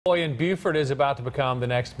Boy in Buford is about to become the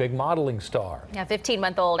next big modeling star. Yeah,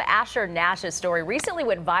 15-month-old Asher Nash's story recently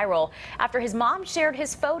went viral after his mom shared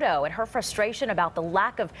his photo and her frustration about the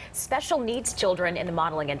lack of special needs children in the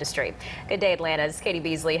modeling industry. Good day, Atlanta's Katie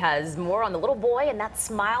Beasley has more on the little boy and that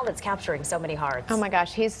smile that's capturing so many hearts. Oh my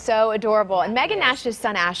gosh, he's so adorable. And Megan Nash's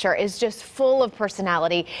son Asher is just full of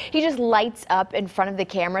personality. He just lights up in front of the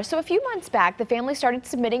camera. So a few months back, the family started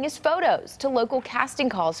submitting his photos to local casting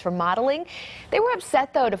calls for modeling. They were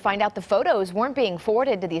upset though to find out the photos weren't being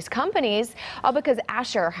forwarded to these companies, all because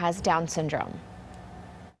Asher has Down syndrome.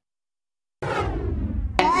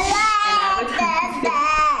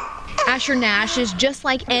 Asher Nash is just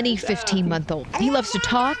like any 15-month-old. He loves to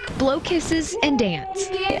talk, blow kisses, and dance.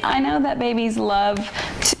 I know that babies love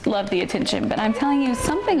the attention, but I'm telling you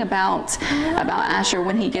something about Asher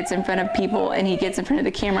when he gets in front of people and he gets in front of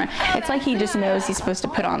the camera. It's like he just knows he's supposed to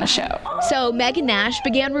put on a show. So Megan Nash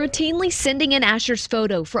began routinely sending in Asher's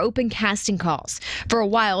photo for open casting calls. For a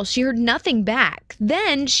while, she heard nothing back.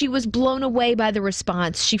 Then she was blown away by the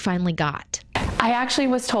response she finally got. I actually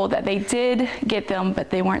was told that they did get them, but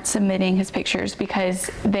they weren't submitting his pictures because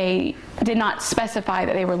they did not specify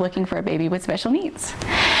that they were looking for a baby with special needs.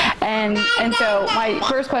 And so my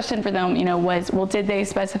first question for them, was, well, did they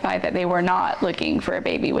specify that they were not looking for a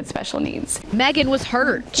baby with special needs? Megan was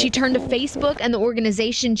hurt. She turned to Facebook and the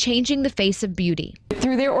organization Changing the Face of Beauty.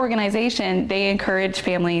 Through their organization, they encourage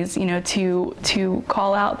families, to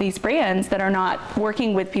call out these brands that are not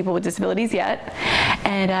working with people with disabilities yet.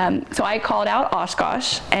 And so I called out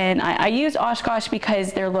Oshkosh, and I used Oshkosh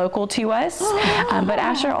because they're local to us, but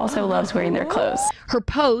Asher also loves wearing their clothes. Her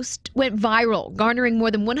post went viral, garnering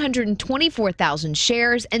more than 124,000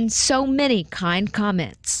 shares and so many kind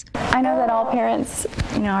comments. I know that all parents,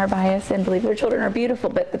 are biased and believe their children are beautiful,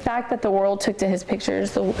 but the fact that the world took to his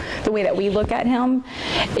pictures, the way that we look at him,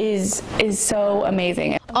 is so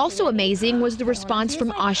amazing. Also amazing was the response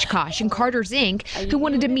from Oshkosh and Carter's Inc., who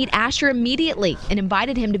wanted to meet Asher immediately and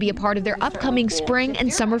invited him to be a part of their upcoming spring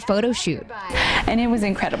and summer photo shoot. And it was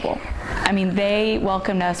incredible. I mean, they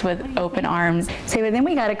welcomed us with open arms. So then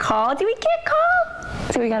we got a call. Did we get a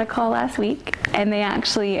call? So we got a call last week, and they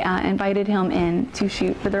actually invited him in to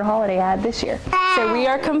shoot for their holiday ad this year. So we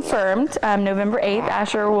are confirmed. November 8th,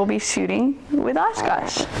 Asher will be shooting with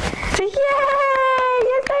Oshkosh. So yay!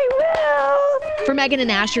 Yes, I will! For Megan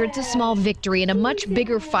and Asher, it's a small victory and a much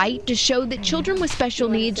bigger fight to show that children with special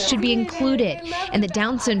needs should be included and that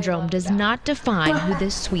Down syndrome does not define who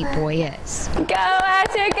this sweet boy is. Go,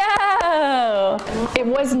 Asher, go! It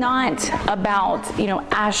was not about,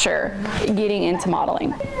 Asher getting into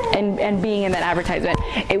modeling and being in that advertisement.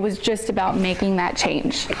 It was just about making that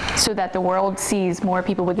change so that the world sees more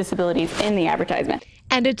people with disabilities in the advertisement.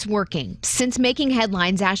 And it's working. Since making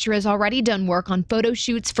headlines, Asher has already done work on photo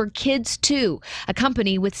shoots for Kids 2, a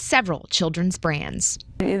company with several children's brands.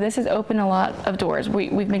 This has opened a lot of doors.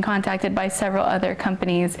 We've been contacted by several other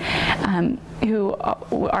companies who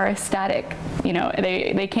are ecstatic.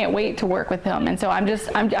 They can't wait to work with him. And so I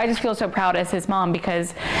just feel so proud as his mom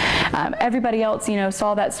because everybody else,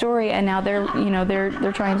 saw that story and now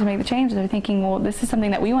they're trying to make the change. They're thinking, well, this is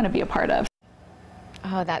something that we want to be a part of.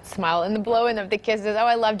 Oh, that smile and the blowing of the kisses. Oh,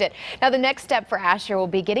 I loved it. Now, the next step for Asher will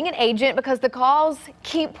be getting an agent because the calls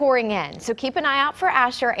keep pouring in. So keep an eye out for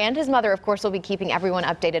Asher, and his mother, of course, will be keeping everyone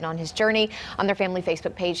updated on his journey on their family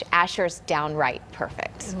Facebook page, Asher's Downright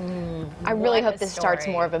Perfect. I really hope this starts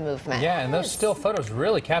more of a movement. Yeah, and those still photos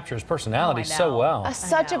really capture his personality so well.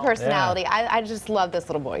 Such a personality. Yeah. I just love this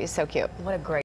little boy. He's so cute. What a great